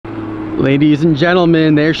Ladies and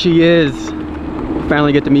gentlemen, there she is.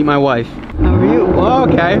 Finally get to meet my wife. How are you? Oh,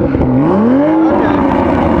 okay. Okay.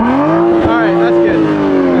 Alright, that's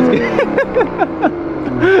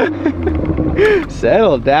good.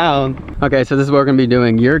 Settle down. Okay, so this is what we're gonna be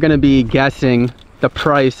doing. You're gonna be guessing the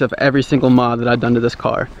price of every single mod that I've done to this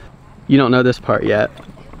car. You don't know this part yet.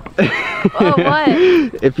 Oh, what?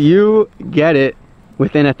 If you get it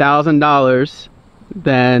within $1,000,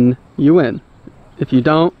 then you win. If you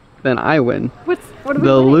don't, then I win. What are we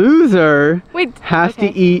The winning? loser has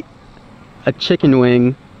okay. to eat a chicken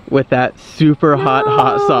wing with that super hot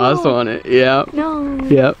sauce on it. Yep. No.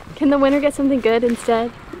 Yep. Can the winner get something good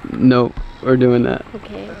instead? Nope, we're doing that.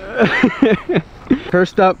 Okay.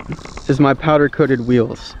 First up is my powder coated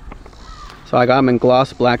wheels. So I got them in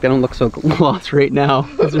gloss black. They don't look so gloss right now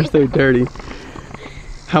because they're so dirty.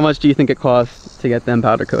 How much do you think it costs to get them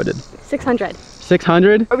powder coated? 600.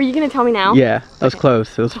 600? Are you gonna tell me now? Yeah, that was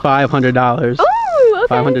close. It was $500. Ooh,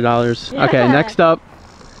 okay. $500. Yeah. Okay, next up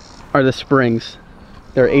are the springs.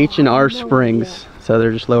 They're H and R springs, so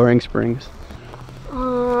they're just lowering springs.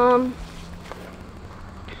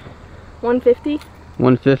 150.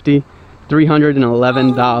 150.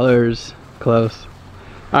 $311. Close.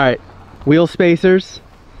 All right, wheel spacers.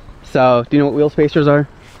 So, do you know what wheel spacers are?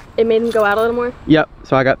 It made them go out a little more. Yep.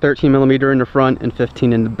 So I got 13mm in the front and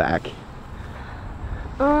 15 in the back.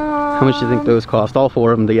 How much do you think those cost? All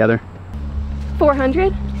four of them together.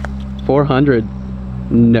 400. 400.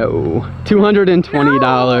 No.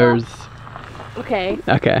 $220. Okay.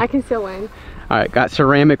 Okay. I can still win. All right. Got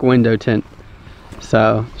ceramic window tint.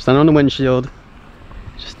 So it's not on the windshield,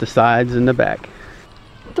 just the sides and the back.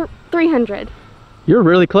 300. You're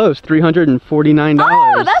really close. $349.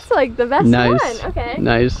 Oh, that's like the best Nice. one. Okay.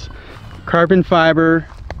 Nice. Carbon fiber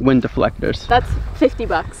wind deflectors. That's 50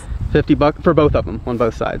 bucks. 50 bucks for both of them on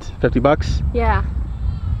both sides. 50 bucks. Yeah.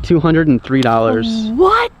 $203.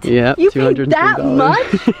 What? Yeah. You paid that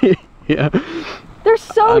much? Yeah. They're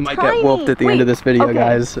so tiny. I might get wolfed at the end of this video, okay.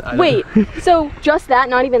 guys. Wait, so just that,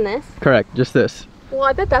 not even this? Correct, just this. Well,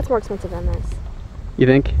 I bet that's more expensive than this. You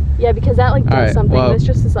think? Yeah, because that like does All right, something. well, This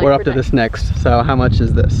just is like we're up to this next. So how much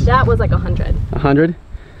is this? That was like 100 100?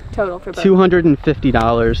 total for both.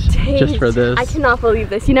 $250 just for this. I cannot believe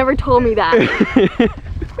this. You never told me that.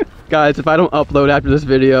 Guys, if I don't upload after this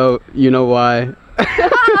video, you know why.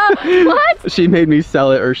 What? She made me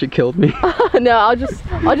sell it or she killed me. No, I'll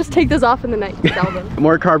just take those off in the night and sell them.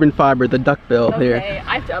 More carbon fiber, the duck bill here. Okay,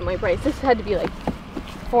 I have to up my price. This had to be like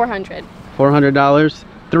 400. $400?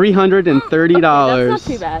 $330. Okay, that's not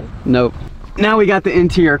too bad. Nope. Now we got the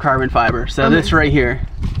interior carbon fiber. So this right here,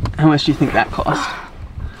 how much do you think that cost?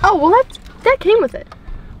 Oh, well that came with it.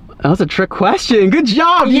 That was a trick question. Good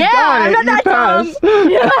job. You got it. I'm not that dumb.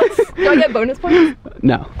 Yes. Do I get bonus points?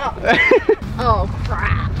 No. Oh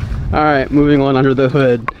crap. All right, moving on under the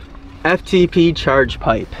hood. FTP charge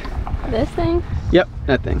pipe. This thing? Yep,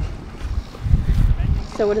 that thing.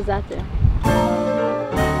 So what does that do?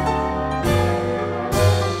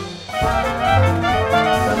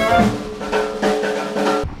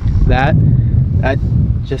 That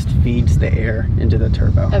just feeds the air into the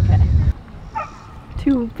turbo. Okay.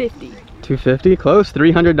 250. 250, close.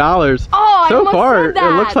 $300. Oh, so I far, said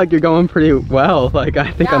that. it looks like you're going pretty well. Like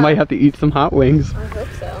I think I might have to eat some hot wings. I hope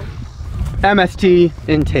so. MST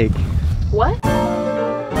intake. What?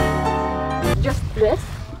 Just this?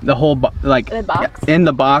 The whole like The box? in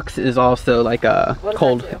the box is also like a What does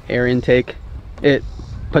cold that do? air intake. It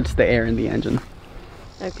puts the air in the engine.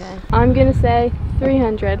 Okay. I'm gonna say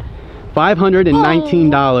 300.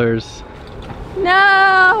 $519.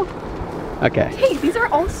 No! Okay. Hey, these are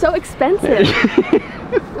all so expensive.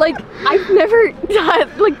 Like, I've never done,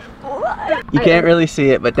 like, what? You can't really see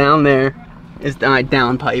it, but down there is my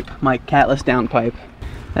down pipe, my catless down pipe.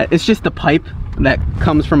 It's just the pipe that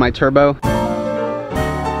comes from my turbo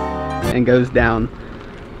and goes down.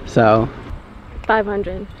 So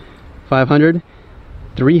 500. 500,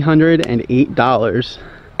 $308.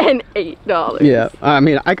 And $8. Yeah, I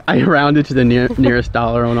mean, I rounded to the nearest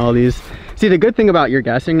dollar on all these. See, the good thing about your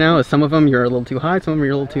guessing now is some of them you're a little too high, some of them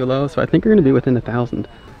you're a little too low, so I think you're gonna be within 1,000.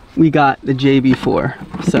 We got the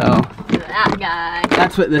JB4, so That guy.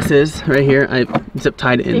 that's what this is right here. I zip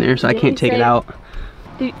tied it in there, so I can't take it out.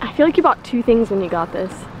 Dude, I feel like you bought 2 things when you got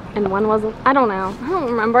this, and one wasn't. I don't know. I don't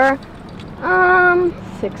remember.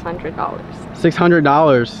 $600.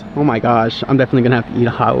 $600. Oh my gosh, I'm definitely gonna have to eat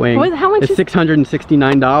a hot wing. How much It's is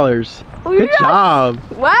 $669. Oh, Good yes. job.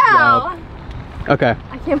 Wow. Okay.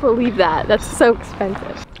 I can't believe that. That's so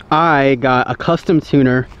expensive. I got a custom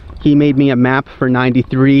tuner. He made me a map for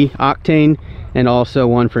 93 octane and also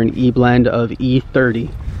one for an E blend of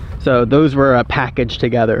E30. So those were a package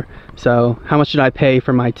together. So how much did I pay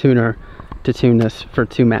for my tuner to tune this for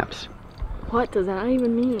 2 maps? What does that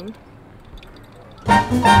even mean?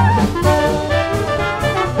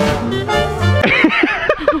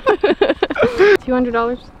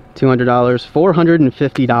 $200? $200,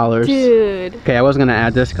 $450. Dude. Okay, I wasn't gonna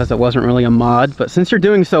add this because it wasn't really a mod, but since you're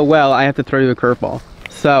doing so well, I have to throw you a curveball.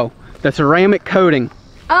 So, the ceramic coating.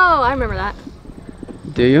 Oh, I remember that.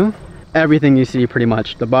 Do you? Everything you see pretty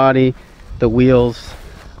much. The body, the wheels,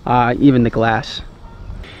 even the glass.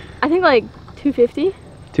 I think like $250.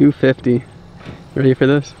 $250. Ready for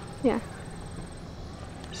this? Yeah.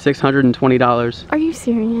 $620. Are you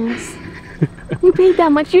serious? You paid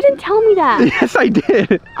that much? You didn't tell me that. Yes, I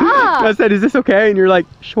did. Ah. I said, is this okay? And you're like,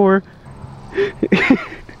 sure.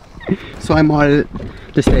 So I modded it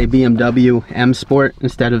to say BMW M Sport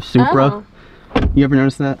instead of Supra. Oh. You ever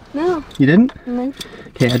noticed that? No. You didn't? No.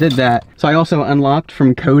 Okay, I did that. So I also unlocked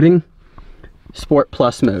from coding Sport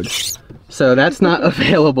Plus mode. So that's not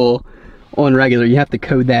available on regular. You have to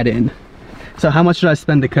code that in. So how much did I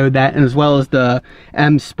spend to code that? And as well as the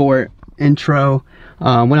M Sport intro.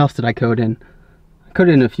 What else did I code in? I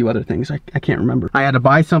coded in a few other things. I can't remember. I had to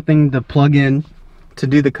buy something to plug in to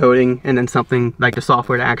do the coding, and then something like the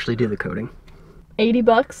software to actually do the coding. 80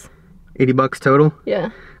 bucks? 80 bucks total? Yeah.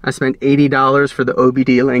 I spent $80 for the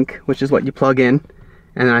OBD link, which is what you plug in,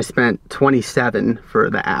 and then I spent $27 for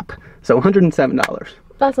the app. So $107.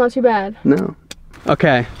 That's not too bad. No.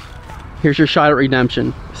 Okay, here's your shot at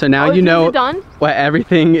redemption. So now you know what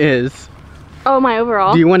everything is. Oh, my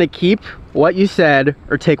overall? Do you want to keep what you said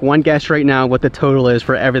or take one guess right now what the total is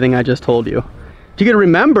for everything I just told you? If you could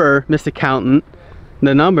remember, Miss Accountant,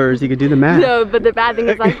 the numbers, you could do the math. No, but the bad thing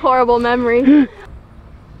is like horrible memory. I'm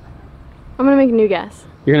gonna make a new guess.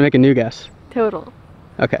 You're gonna make a new guess. Total.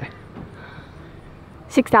 Okay.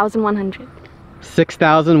 6,100.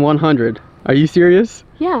 6,100. Are you serious?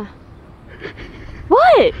 Yeah.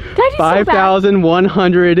 What? Did I do so bad?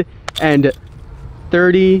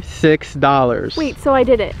 $5,136. Wait, so I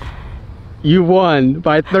did it. You won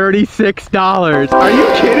by $36. Are you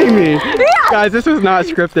kidding me? Yeah. Guys, this was not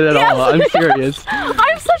scripted at all. I'm serious.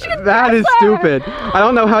 I'm such a good That is stupid. I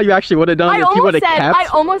don't know how you actually would have done it if you would have kept. I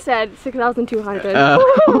almost said 6,200.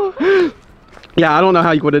 Yeah, I don't know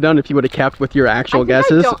how you would have done if you would have kept with your actual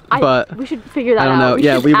guesses, but we should figure that out. I don't know.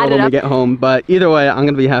 Yeah, we will when we get home. But either way, I'm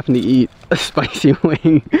gonna be having to eat a spicy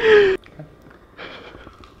wing.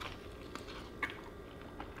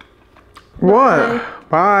 What?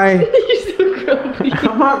 Bye. You're so grumpy.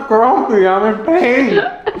 I'm not grumpy. I'm in pain.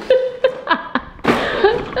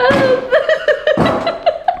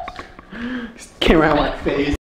 Came around my face.